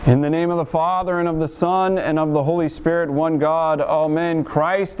In the name of the Father, and of the Son, and of the Holy Spirit, one God, amen.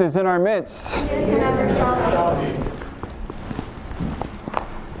 Christ is in our midst.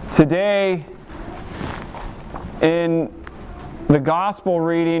 Today, in the Gospel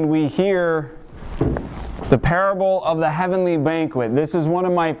reading, we hear the parable of the heavenly banquet. This is one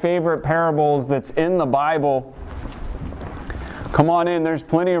of my favorite parables that's in the Bible. Come on in, there's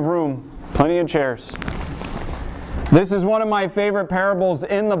plenty of room, plenty of chairs. This is one of my favorite parables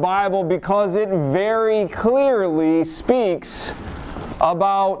in the Bible because it very clearly speaks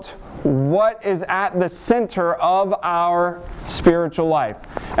about what is at the center of our spiritual life.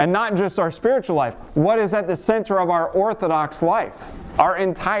 And not just our spiritual life, what is at the center of our Orthodox life, our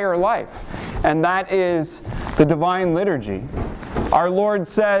entire life. And that is the divine liturgy. Our Lord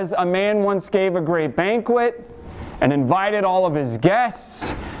says, a man once gave a great banquet and invited all of his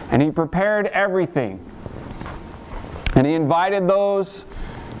guests, and he prepared everything. And he invited those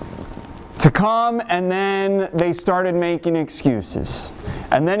to come, and then they started making excuses.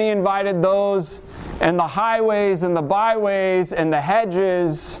 And then he invited those in the highways and the byways and the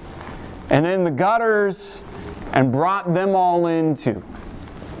hedges and in the gutters and brought them all in too.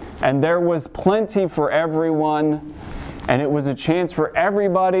 And there was plenty for everyone, and it was a chance for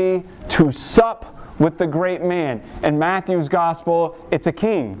everybody to sup with the great man. In Matthew's gospel, it's a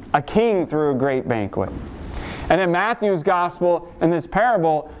king threw a great banquet. And in Matthew's gospel, in this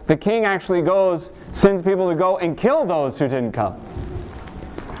parable, the king actually sends people to go and kill those who didn't come,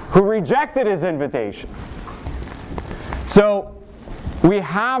 who rejected his invitation. So we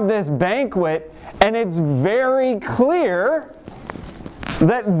have this banquet, and it's very clear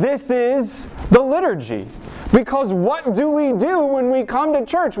that this is the liturgy. Because what do we do when we come to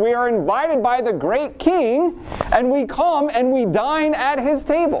church? We are invited by the great king, and we come and we dine at his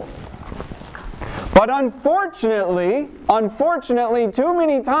table. But unfortunately, too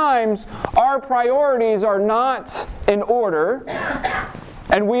many times, our priorities are not in order,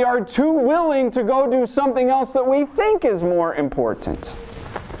 and we are too willing to go do something else that we think is more important.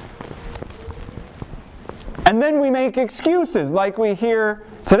 And then we make excuses like we hear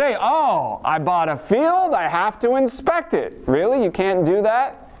today. Oh, I bought a field, I have to inspect it. Really? You can't do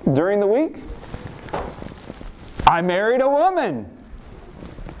that during the week? I married a woman.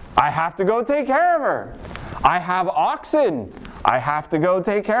 I have to go take care of her. I have oxen. I have to go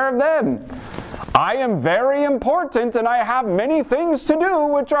take care of them. I am very important, and I have many things to do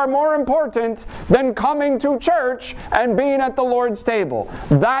which are more important than coming to church and being at the Lord's table.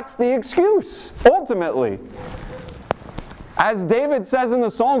 That's the excuse, ultimately. As David says in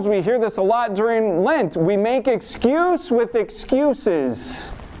the Psalms, we hear this a lot during Lent. We make excuse with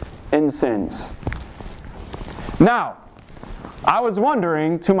excuses in sins. Now, I was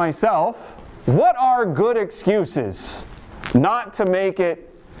wondering to myself, what are good excuses not to make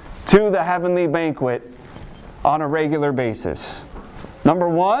it to the heavenly banquet on a regular basis? Number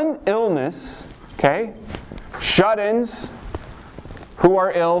one, illness, okay? Shut-ins who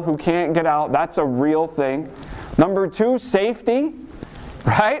are ill, who can't get out, that's a real thing. Number two, safety,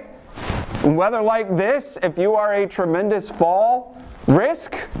 right? In weather like this, if you are a tremendous fall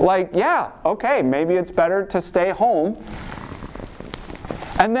risk, maybe it's better to stay home.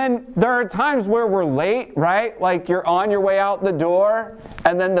 And then there are times where we're late, right? Like you're on your way out the door,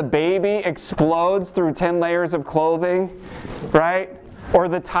 and then the baby explodes through 10 layers of clothing, right? Or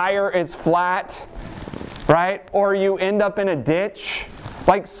the tire is flat, right? Or you end up in a ditch.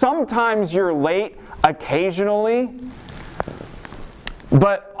 Like sometimes you're late, occasionally.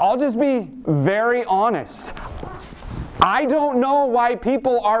 But I'll just be very honest. I don't know why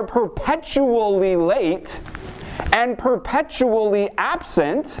people are perpetually late and perpetually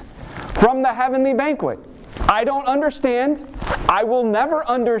absent from the heavenly banquet. I don't understand. I will never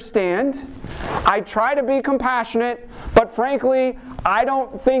understand. I try to be compassionate, but frankly, I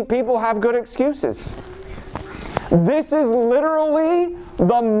don't think people have good excuses. This is literally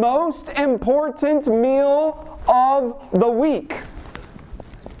the most important meal of the week.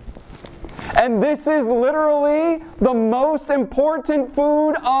 And this is literally the most important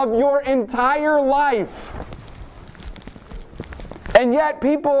food of your entire life. And yet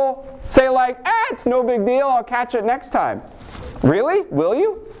people say it's no big deal, I'll catch it next time. Really? Will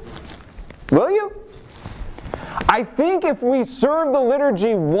you? Will you? I think if we serve the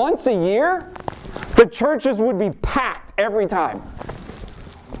liturgy once a year, the churches would be packed every time.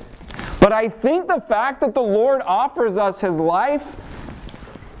 But I think the fact that the Lord offers us His life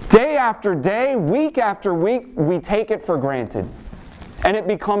day after day, week after week, we take it for granted. And it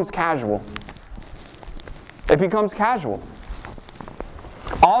becomes casual. It becomes casual.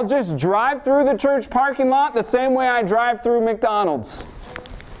 I'll just drive through the church parking lot the same way I drive through McDonald's.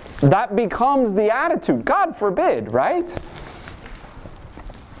 that becomes the attitude. God forbid, right?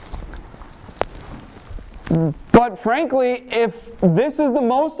 But frankly, if this is the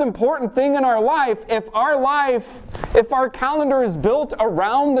most important thing in our life, if our calendar is built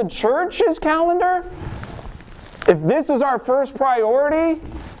around the church's calendar, if this is our first priority,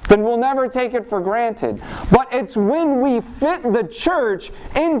 then we'll never take it for granted. But it's when we fit the church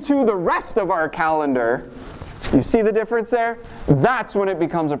into the rest of our calendar, you see the difference there? That's when it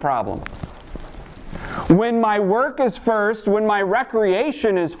becomes a problem. When my work is first, when my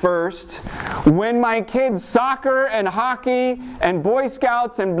recreation is first, when my kids' soccer and hockey and Boy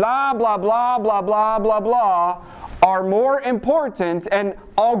Scouts and blah, blah, blah, blah, blah, blah, blah are more important, and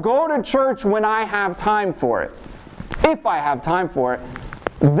I'll go to church when I have time for it. If I have time for it,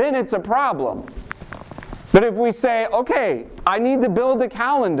 then it's a problem. But if we say, okay, I need to build a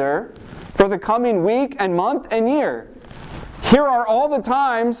calendar for the coming week and month and year. Here are all the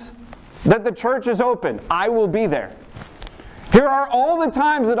times that the church is open. I will be there. Here are all the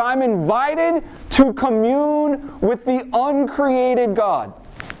times that I'm invited to commune with the uncreated God.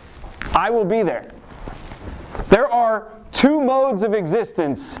 I will be there. There are two modes of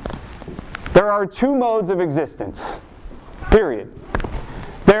existence. There are two modes of existence. Period.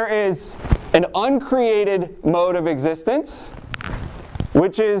 There is an uncreated mode of existence,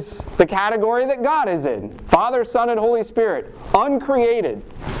 which is the category that God is in. Father, Son, and Holy Spirit. Uncreated.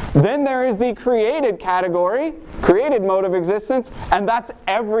 Then there is the created category, created mode of existence, and that's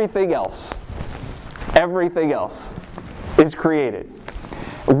everything else. Everything else is created.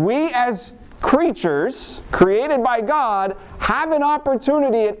 We as creatures, created by God, have an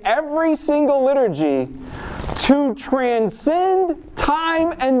opportunity at every single liturgy to transcend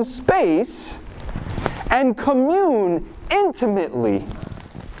time and space and commune intimately,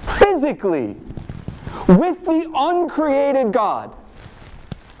 physically, with the uncreated God.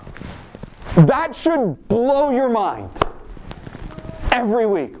 That should blow your mind every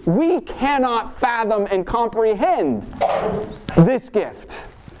week. We cannot fathom and comprehend this gift.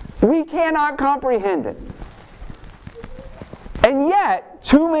 We cannot comprehend it. And yet,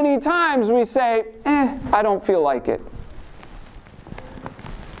 too many times we say, I don't feel like it.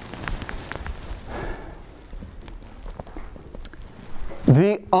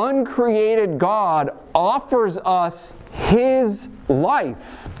 The uncreated God offers us His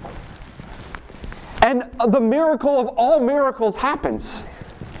life. And the miracle of all miracles happens.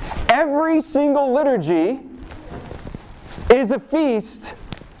 Every single liturgy is a feast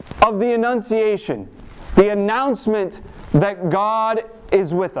of the Annunciation, the announcement that God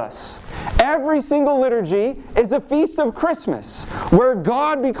is with us. Every single liturgy is a feast of Christmas, where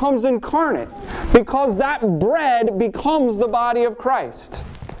God becomes incarnate, because that bread becomes the body of Christ.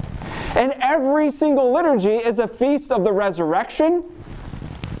 And every single liturgy is a feast of the resurrection,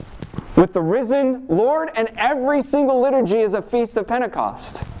 with the risen Lord, and every single liturgy is a feast of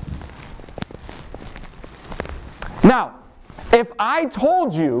Pentecost. Now, if I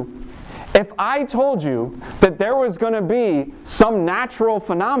told you that there was going to be some natural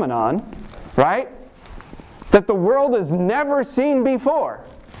phenomenon, right, that the world has never seen before,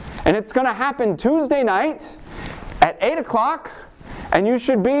 and it's going to happen Tuesday night at 8 o'clock, and you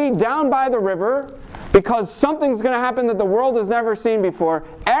should be down by the river because something's going to happen that the world has never seen before,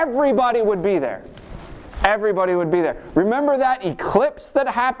 everybody would be there. Everybody would be there. Remember that eclipse that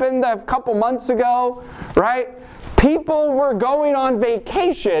happened a couple months ago, right? People were going on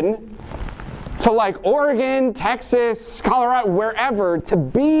vacation to like Oregon, Texas, Colorado, wherever, to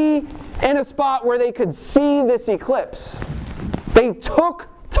be in a spot where they could see this eclipse. They took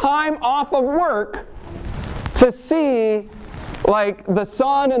time off of work to see like the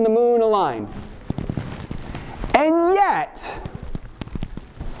sun and the moon align. And yet,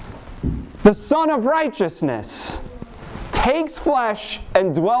 the Son of Righteousness takes flesh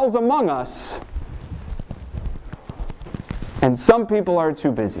and dwells among us, and some people are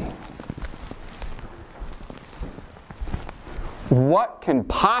too busy. What can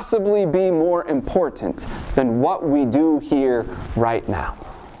possibly be more important than what we do here right now?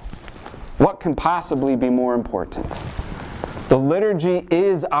 What can possibly be more important? The liturgy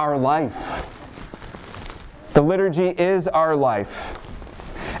is our life. The liturgy is our life.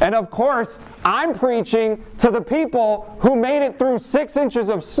 And of course, I'm preaching to the people who made it through 6 inches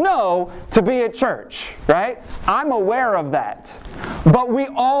of snow to be at church, right? I'm aware of that. But we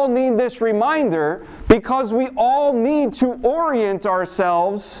all need this reminder because we all need to orient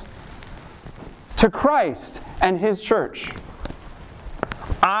ourselves to Christ and His church.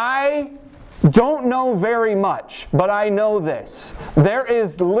 I don't know very much, but I know this. There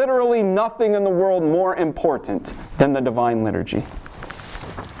is literally nothing in the world more important than the Divine Liturgy.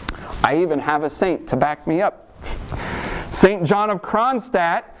 I even have a saint to back me up. St. John of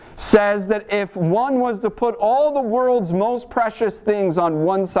Kronstadt says that if one was to put all the world's most precious things on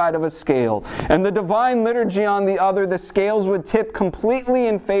one side of a scale and the divine liturgy on the other, the scales would tip completely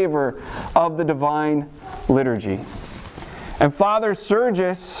in favor of the divine liturgy. And Father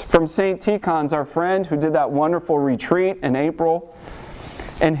Sergius from St. Tikhon's, our friend who did that wonderful retreat in April,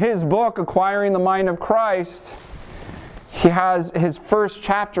 in his book, Acquiring the Mind of Christ, he has his first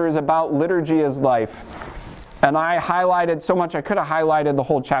chapter is about liturgy as life. And I highlighted so much, I could have highlighted the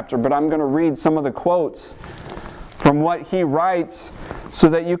whole chapter, but I'm going to read some of the quotes from what he writes so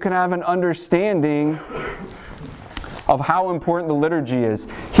that you can have an understanding of how important the liturgy is.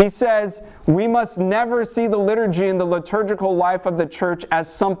 He says, we must never see the liturgy in the liturgical life of the church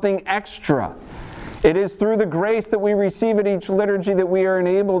as something extra. It is through the grace that we receive at each liturgy that we are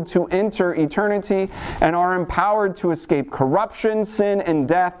enabled to enter eternity and are empowered to escape corruption, sin, and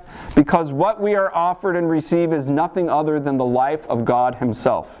death, because what we are offered and receive is nothing other than the life of God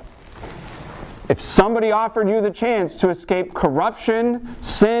Himself. If somebody offered you the chance to escape corruption,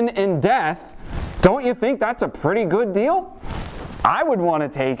 sin, and death, don't you think that's a pretty good deal? I would want to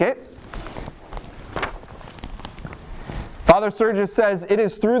take it. Father Sergius says, it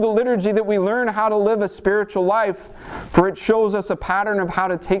is through the liturgy that we learn how to live a spiritual life, for it shows us a pattern of how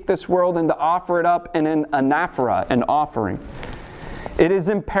to take this world and to offer it up in an anaphora, an offering. It is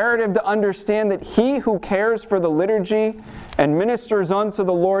imperative to understand that he who cares for the liturgy and ministers unto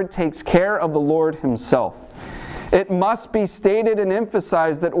the Lord takes care of the Lord Himself. It must be stated and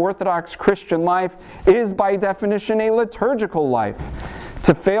emphasized that Orthodox Christian life is by definition a liturgical life.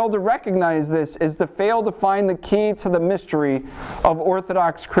 To fail to recognize this is to fail to find the key to the mystery of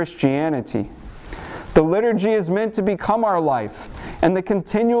Orthodox Christianity. The liturgy is meant to become our life, and the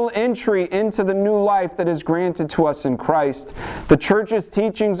continual entry into the new life that is granted to us in Christ. The Church's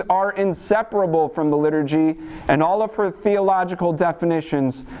teachings are inseparable from the liturgy, and all of her theological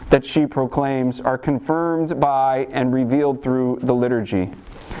definitions that she proclaims are confirmed by and revealed through the liturgy.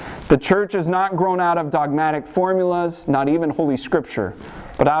 The Church is not grown out of dogmatic formulas, not even Holy Scripture,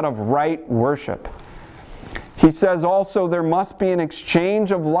 but out of right worship. He says also there must be an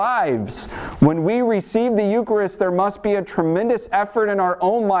exchange of lives. When we receive the Eucharist, there must be a tremendous effort in our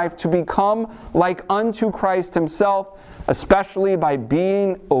own life to become like unto Christ Himself, especially by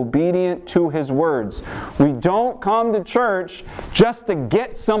being obedient to His words. We don't come to church just to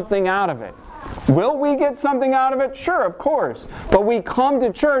get something out of it. Will we get something out of it? Sure, of course. But we come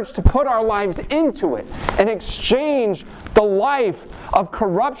to church to put our lives into it and exchange the life of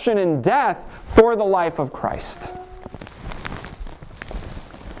corruption and death for the life of Christ.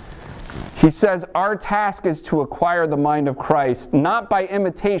 He says our task is to acquire the mind of Christ, not by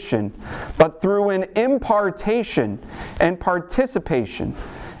imitation, but through an impartation and participation.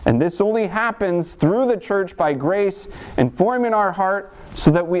 And this only happens through the church by grace, informing our heart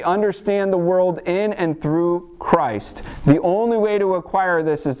so that we understand the world in and through Christ. The only way to acquire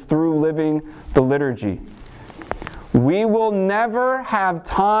this is through living the liturgy. We will never have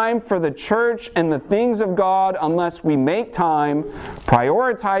time for the church and the things of God unless we make time,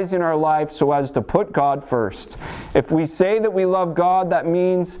 prioritizing our life so as to put God first. If we say that we love God, that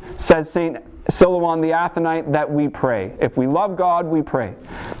means, says St. Silouan the Athonite, that we pray. If we love God, we pray.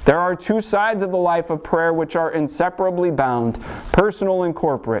 There are two sides of the life of prayer which are inseparably bound, personal and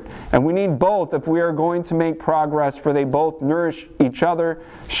corporate, and we need both if we are going to make progress, for they both nourish each other,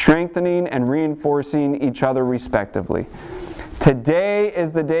 strengthening and reinforcing each other respectively. Today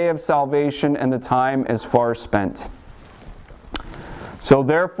is the day of salvation, and the time is far spent. So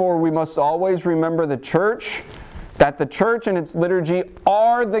therefore we must always remember the church, that the church and its liturgy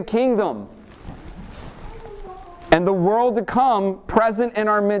are the kingdom, and the world to come present in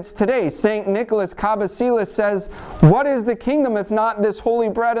our midst today. St. Nicholas Cabasilas says, what is the kingdom if not this holy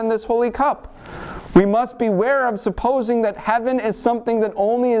bread and this holy cup? We must beware of supposing that heaven is something that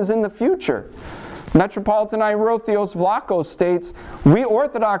only is in the future. Metropolitan Eirothios Vlachos states, we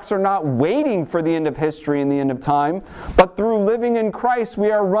Orthodox are not waiting for the end of history and the end of time, but through living in Christ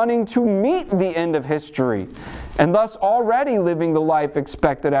we are running to meet the end of history, and thus already living the life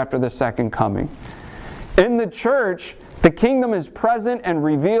expected after the second coming. In the church, the kingdom is present and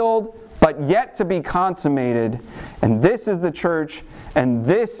revealed, but yet to be consummated. And this is the church, and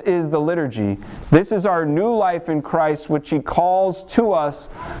this is the liturgy. This is our new life in Christ, which He calls to us,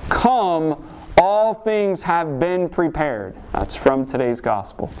 come, all things have been prepared. That's from today's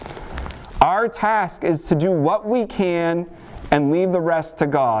gospel. Our task is to do what we can and leave the rest to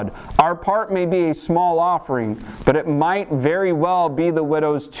God. Our part may be a small offering, but it might very well be the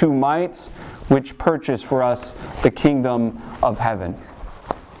widow's 2 mites, which purchase for us the kingdom of heaven.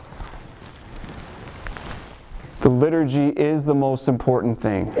 The liturgy is the most important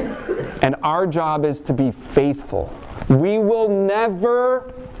thing. And our job is to be faithful. We will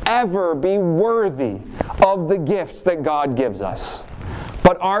never, ever be worthy of the gifts that God gives us.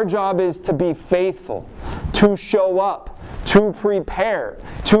 But our job is to be faithful, to show up, to prepare,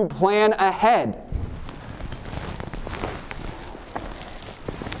 to plan ahead.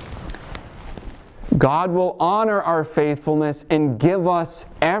 God will honor our faithfulness and give us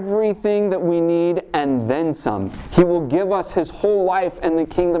everything that we need and then some. He will give us His whole life in the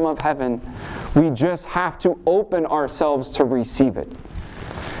kingdom of heaven. We just have to open ourselves to receive it.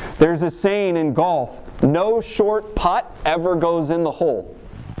 There's a saying in golf, no short putt ever goes in the hole.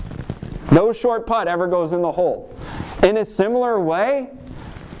 No short putt ever goes in the hole. In a similar way,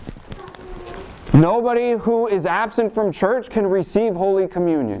 nobody who is absent from church can receive Holy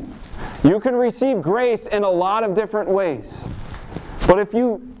Communion. You can receive grace in a lot of different ways. But if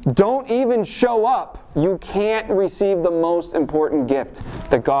you don't even show up, you can't receive the most important gift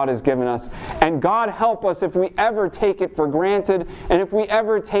that God has given us. And God help us if we ever take it for granted and if we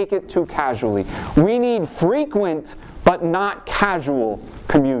ever take it too casually. We need frequent but not casual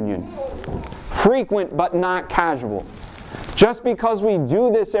communion. Frequent but not casual. Just because we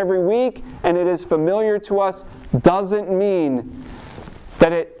do this every week and it is familiar to us doesn't mean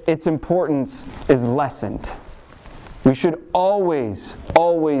that its importance is lessened. We should always,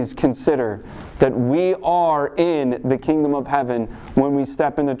 always consider that we are in the kingdom of heaven when we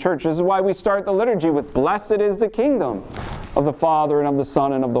step into church. This is why we start the liturgy with "Blessed is the kingdom of the Father and of the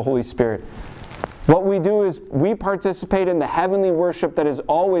Son and of the Holy Spirit." What we do is we participate in the heavenly worship that is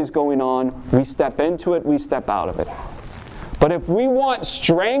always going on. We step into it, we step out of it. But if we want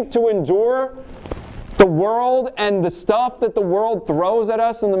strength to endure the world and the stuff that the world throws at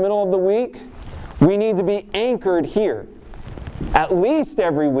us in the middle of the week, we need to be anchored here. At least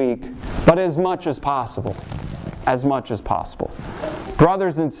every week, but as much as possible. As much as possible.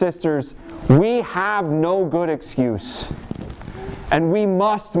 Brothers and sisters, we have no good excuse. And we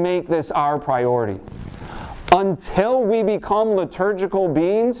must make this our priority. Until we become liturgical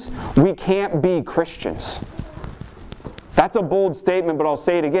beings, we can't be Christians. That's a bold statement, but I'll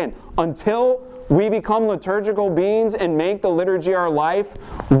say it again. Until we become liturgical beings and make the liturgy our life,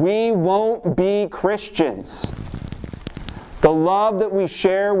 we won't be Christians. The love that we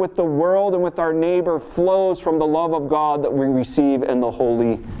share with the world and with our neighbor flows from the love of God that we receive in the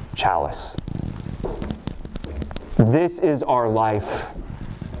holy chalice. This is our life.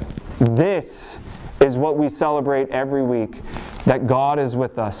 This is what we celebrate every week, that God is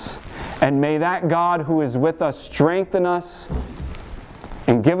with us. And may that God who is with us strengthen us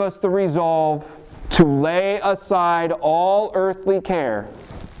and give us the resolve to lay aside all earthly care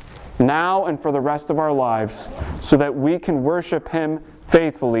now and for the rest of our lives so that we can worship Him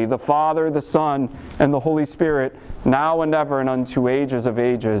faithfully, the Father, the Son, and the Holy Spirit, now and ever and unto ages of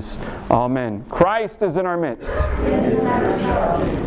ages. Amen. Christ is in our midst.